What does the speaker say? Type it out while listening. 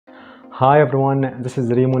Hi everyone, this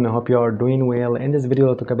is Raymond. I hope you are doing well. In this video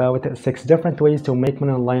I'll talk about 6 different ways to make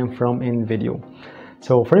money online from Invideo.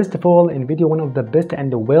 So first of all, Invideo, one of the best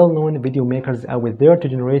and well-known video makers out there to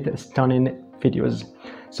generate stunning videos.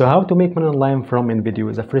 So how to make money online from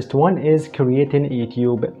Invideo? The first one is creating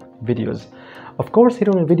YouTube videos. Of course, here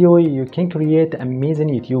on Invideo you can create amazing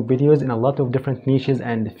YouTube videos in a lot of different niches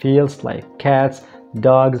and fields like cats,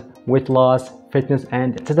 dogs, weight loss, fitness,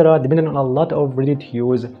 and etc., depending on a lot of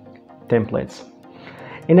ready-to-use templates.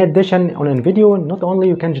 In addition, on Invideo, not only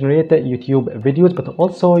you can generate YouTube videos, but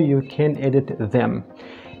also you can edit them.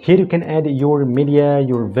 Here you can add your media,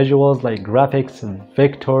 your visuals like graphics,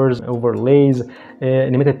 vectors, overlays,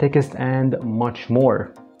 animated text, and much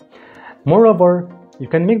more. Moreover, you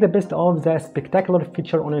can make the best of the spectacular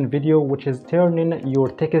feature on Invideo, which is turning your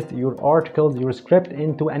text, your articles, your script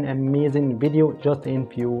into an amazing video just in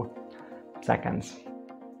few seconds.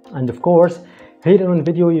 And of course, here on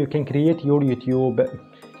Invideo you can create your YouTube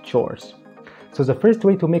chores. So the first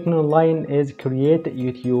way to make money online is create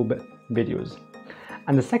YouTube videos.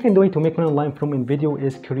 And the second way to make money online from Invideo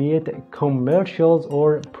is create commercials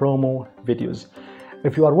or promo videos.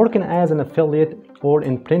 If you are working as an affiliate or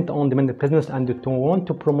in print-on-demand business and you want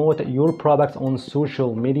to promote your products on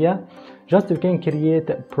social media, you can create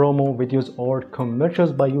promo videos or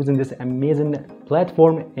commercials by using this amazing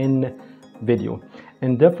platform Invideo.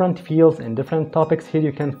 In different fields and different topics, here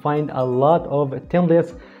you can find a lot of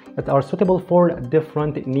templates that are suitable for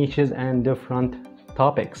different niches and different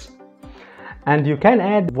topics. And you can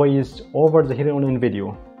add voiceovers here on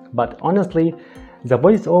Invideo, but honestly the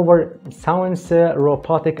voiceover sounds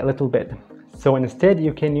robotic a little bit. So instead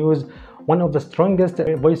you can use one of the strongest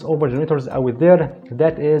voiceover generators out there,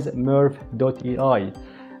 that is Murph.ai.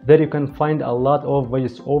 There you can find a lot of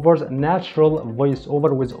voiceovers, natural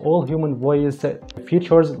voiceover with all human voice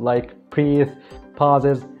features like breathe,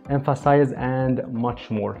 pauses, emphasize, and much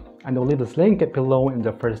more. And I'll leave this link below in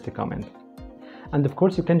the first comment. And of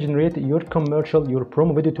course, you can generate your commercial, your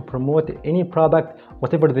promo video to promote any product,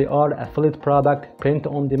 whatever they are, affiliate product, print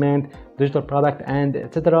on demand, digital product, and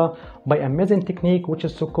etc., by amazing technique which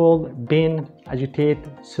is so-called bin, agitate,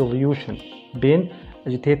 solution. Bin,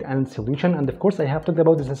 agitate, and solution. And of course, I have talked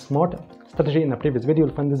about this smart strategy in a previous video.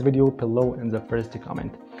 You'll find this video below in the first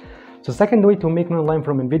comment. So second way to make money online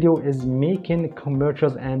from Invideo is making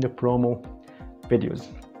commercials and promo videos.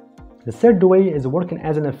 The third way is working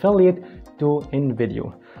as an affiliate to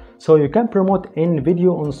Invideo. So you can promote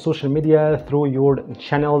Invideo on social media through your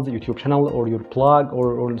channels, YouTube channel, or your blog,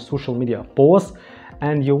 or social media posts,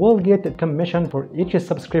 and you will get commission for each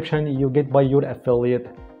subscription you get by your affiliate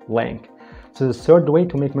link. So the third way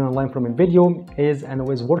to make money online from Invideo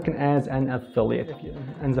is working as an affiliate.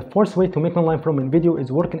 And the fourth way to make money online from Invideo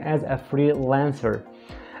is working as a freelancer.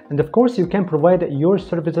 And of course, you can provide your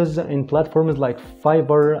services in platforms like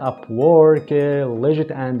Fiverr, Upwork,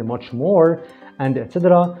 Legit, and much more, and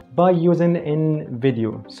etc. by using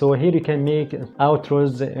Invideo. So here you can make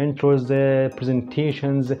outros, intros,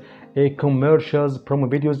 presentations, commercials, promo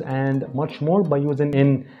videos, and much more by using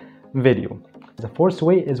Invideo. The fourth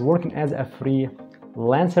way is working as a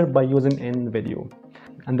freelancer by using Invideo.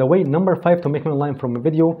 And the way number 5 to make money online from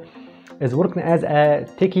Invideo is working as a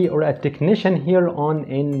techie or a technician here on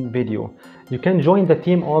Invideo. You can join the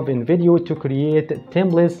team of Invideo to create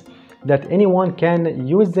templates that anyone can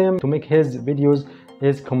use them to make his videos,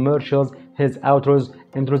 his commercials, his outros,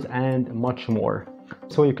 intros, and much more.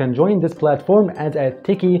 So you can join this platform as a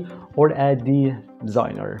techie or a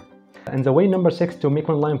designer. And the way number 6 to make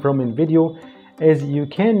online from Invideo is you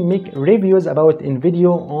can make reviews about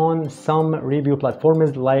Invideo on some review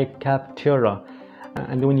platforms like Capterra.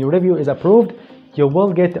 And when your review is approved, you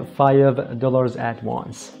will get $5 at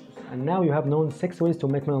once. And now you have known 6 ways to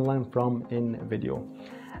make money online from Invideo.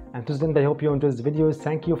 And to this end, I hope you enjoyed this video.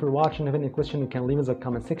 Thank you for watching. If you have any question, you can leave in the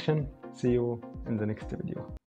comment section. See you in the next video.